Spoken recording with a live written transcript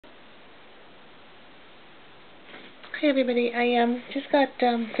Hey everybody, I just got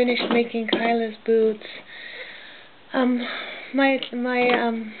finished making Kyla's boots. My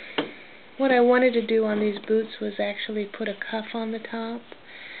what I wanted to do on these boots was actually put a cuff on the top,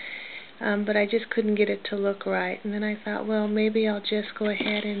 but I just couldn't get it to look right. And then I thought, well, maybe I'll just go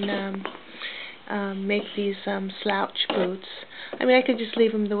ahead and make these slouch boots. I mean, I could just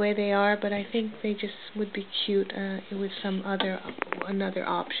leave them the way they are, but I think they just would be cute with some another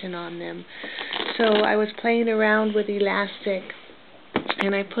option on them. So I was playing around with elastic,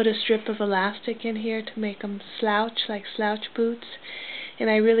 and I put a strip of elastic in here to make them slouch, like slouch boots, and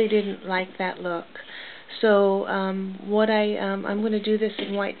I really didn't like that look. So I'm going to do this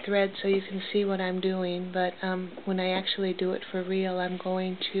in white thread so you can see what I'm doing, but when I actually do it for real, I'm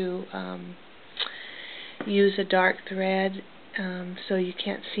going to use a dark thread so you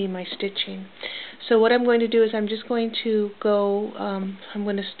can't see my stitching. So what I'm going to do is I'm just going to go, I'm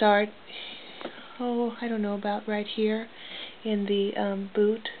going to start, I don't know, about right here in the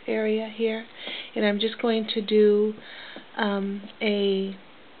boot area here, and I'm just going to do a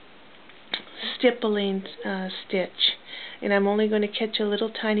stippling stitch, and I'm only going to catch a little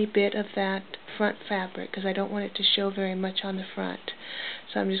tiny bit of that front fabric because I don't want it to show very much on the front.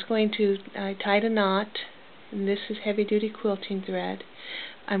 So I'm just going to tie a knot, and this is heavy-duty quilting thread.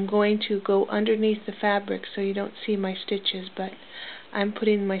 I'm going to go underneath the fabric so you don't see my stitches, but I'm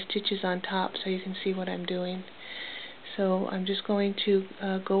putting my stitches on top so you can see what I'm doing. So I'm just going to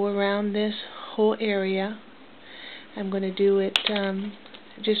go around this whole area. I'm going to do it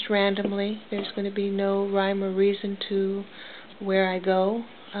just randomly. There's going to be no rhyme or reason to where I go.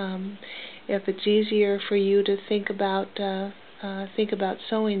 If it's easier for you to think about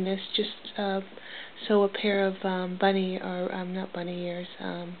sewing this, just sew a pair of not bunny ears,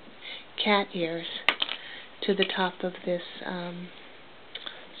 cat ears to the top of this.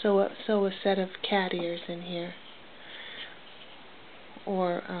 Sew a set of cat ears in here,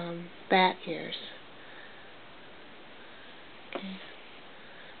 or bat ears. Okay.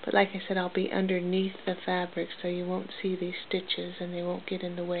 But like I said, I'll be underneath the fabric so you won't see these stitches and they won't get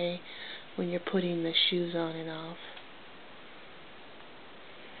in the way when you're putting the shoes on and off.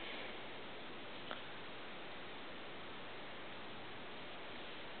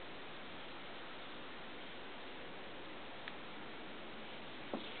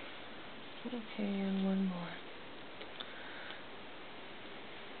 Okay, and one more.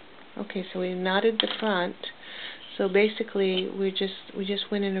 Okay, so we knotted the front. So basically, we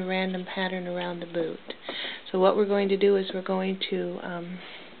just went in a random pattern around the boot. So what we're going to do is we're going to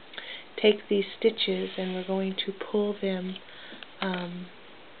take these stitches and we're going to pull them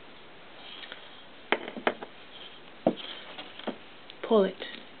pull it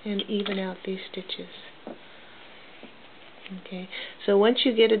and even out these stitches. Okay, so once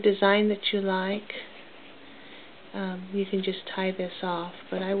you get a design that you like, you can just tie this off,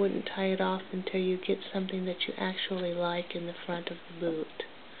 but I wouldn't tie it off until you get something that you actually like in the front of the boot.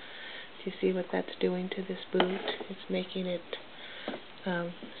 Do you see what that's doing to this boot? It's making it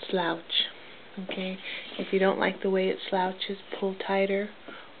slouch. Okay, if you don't like the way it slouches, pull tighter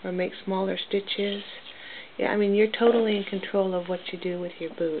or make smaller stitches. Yeah, I mean, you're totally in control of what you do with your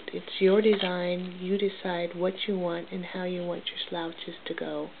boot. It's your design. You decide what you want and how you want your slouches to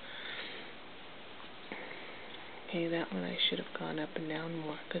go. Okay, that one I should have gone up and down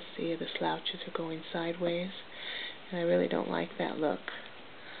more because see, the slouches are going sideways and I really don't like that look.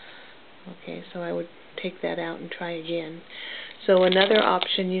 Okay, so I would take that out and try again. So another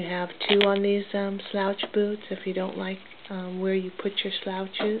option, you have two on these slouch boots. If you don't like where you put your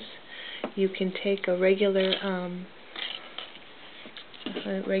slouches, you can take a regular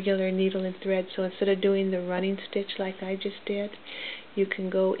needle and thread. So instead of doing the running stitch like I just did, you can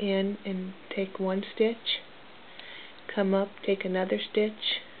go in and take one stitch, come up, take another stitch,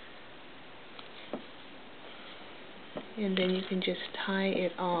 and then you can just tie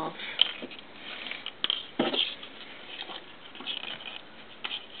it off.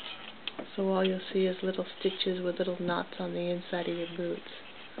 So all you'll see is little stitches with little knots on the inside of your boots.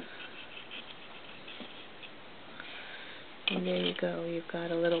 And there you go, you've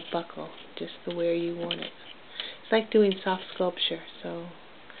got a little buckle just the way you want it. It's like doing soft sculpture, so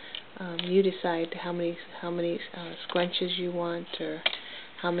you decide how many scrunches you want or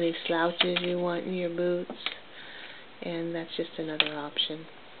how many slouches you want in your boots, and that's just another option.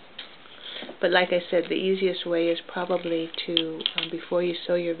 But like I said, the easiest way is probably to, before you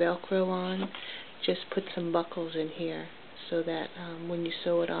sew your Velcro on, just put some buckles in here so that when you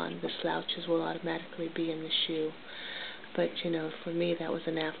sew it on, the slouches will automatically be in the shoe. But, you know, for me that was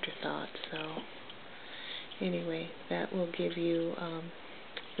an afterthought. So anyway, that will give you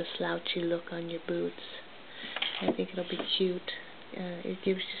the slouchy look on your boots. I think it'll be cute. It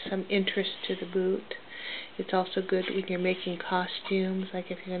gives you some interest to the boot. It's also good when you're making costumes, like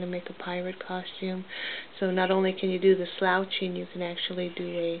if you're going to make a pirate costume. So not only can you do the slouching, you can actually do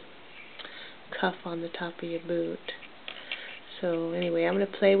a cuff on the top of your boot. So anyway, I'm going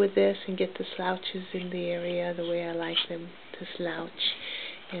to play with this and get the slouches in the area the way I like them to slouch.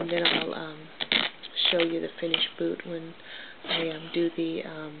 And then I'll show you the finished boot when I do the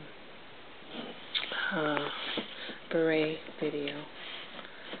beret video.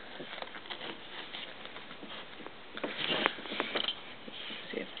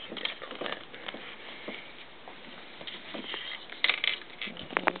 See if I can just pull that.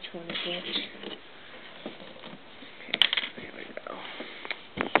 Which one is which? Okay, so there we go.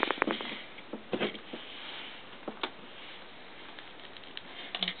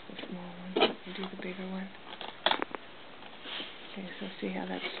 That's the small one. We'll do the bigger one. Okay, so see how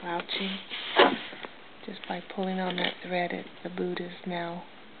that's slouching? Just by pulling on that thread, the boot is now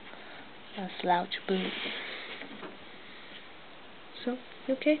a slouch boot. So,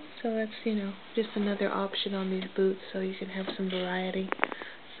 okay, so that's, just another option on these boots, so you can have some variety,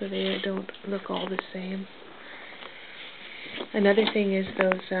 so they don't look all the same. Another thing is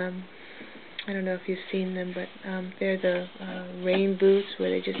those, I don't know if you've seen them, but they're the rain boots where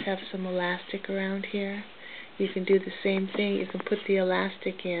they just have some elastic around here. You can do the same thing. You can put the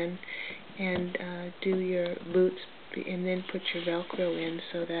elastic in and do your boots and then put your Velcro in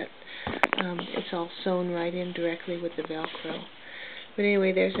so that it's all sewn right in directly with the Velcro. But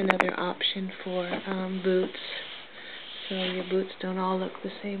anyway, there's another option for boots, so your boots don't all look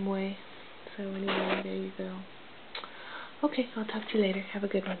the same way. So anyway, there you go. Okay, I'll talk to you later. Have a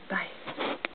good one. Bye.